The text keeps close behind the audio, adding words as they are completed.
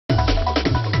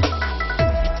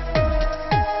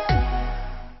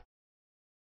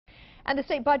And the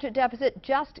state budget deficit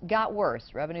just got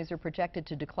worse. Revenues are projected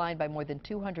to decline by more than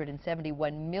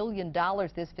 $271 million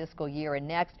this fiscal year and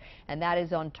next, and that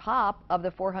is on top of the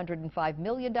 $405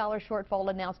 million shortfall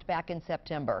announced back in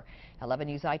September. 11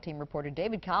 News I-Team reporter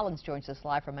David Collins joins us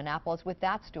live from Annapolis with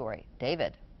that story.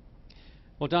 David.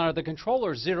 Well, Donna, the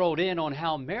controller zeroed in on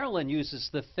how Maryland uses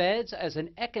the feds as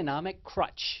an economic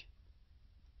crutch.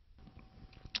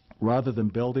 Rather than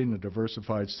building a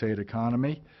diversified state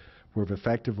economy, we've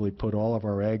effectively put all of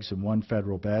our eggs in one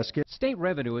federal basket. State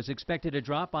revenue is expected to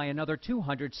drop by another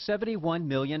 $271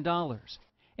 million.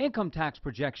 Income tax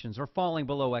projections are falling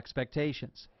below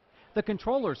expectations. The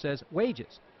controller says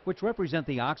wages, which represent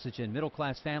the oxygen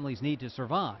middle-class families need to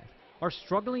survive, are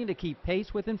struggling to keep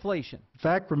pace with inflation. The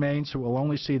fact remains that we'll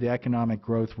only see the economic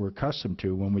growth we're accustomed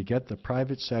to when we get the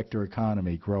private sector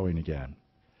economy growing again.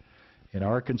 In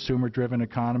our consumer-driven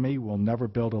economy, we'll never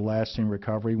build a lasting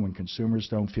recovery when consumers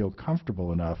don't feel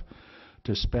comfortable enough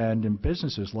to spend and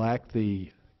businesses lack the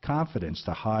confidence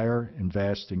to hire,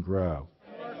 invest, and grow.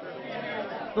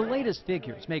 The latest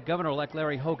figures make Governor-elect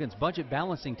Larry Hogan's budget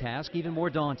balancing task even more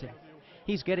daunting.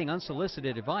 He's getting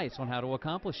unsolicited advice on how to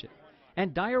accomplish it,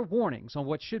 and dire warnings on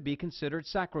what should be considered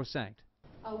sacrosanct.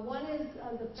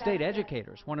 State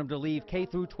educators want him to leave K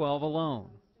through 12 alone.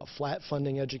 Flat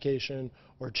funding education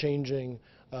or changing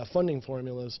funding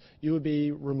formulas, you would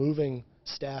be removing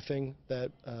staffing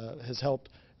that has helped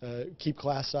keep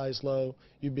class size low.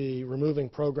 You'd be removing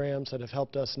programs that have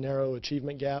helped us narrow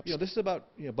achievement gaps. This is about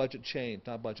budget change,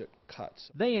 not budget cuts.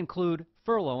 They include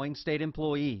furloughing state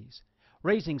employees,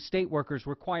 raising state workers'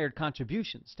 required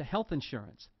contributions to health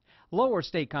insurance, lower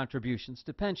state contributions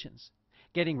to pensions,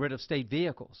 getting rid of state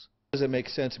vehicles. Does it make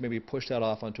sense to maybe push that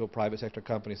off onto a private sector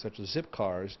company such as Zip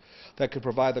Cars that could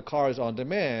provide the cars on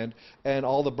demand and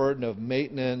all the burden of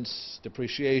maintenance,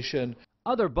 depreciation?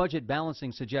 Other budget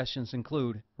balancing suggestions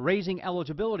include raising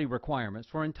eligibility requirements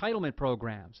for entitlement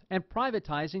programs and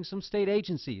privatizing some state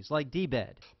agencies like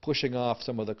DBED. Pushing off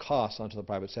some of the costs onto the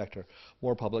private sector,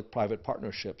 more public-private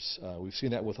partnerships. We've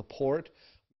seen that with a port.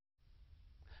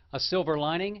 A silver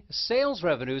lining, sales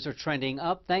revenues are trending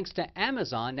up thanks to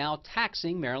Amazon now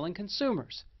taxing Maryland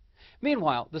consumers.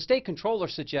 Meanwhile, the state controller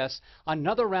suggests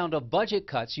another round of budget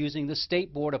cuts using the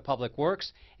State Board of Public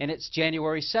Works in its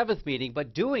January 7th meeting,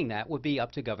 but doing that would be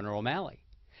up to Governor O'Malley.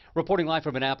 Reporting live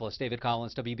from Annapolis, David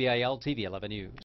Collins, WBAL-TV 11 News.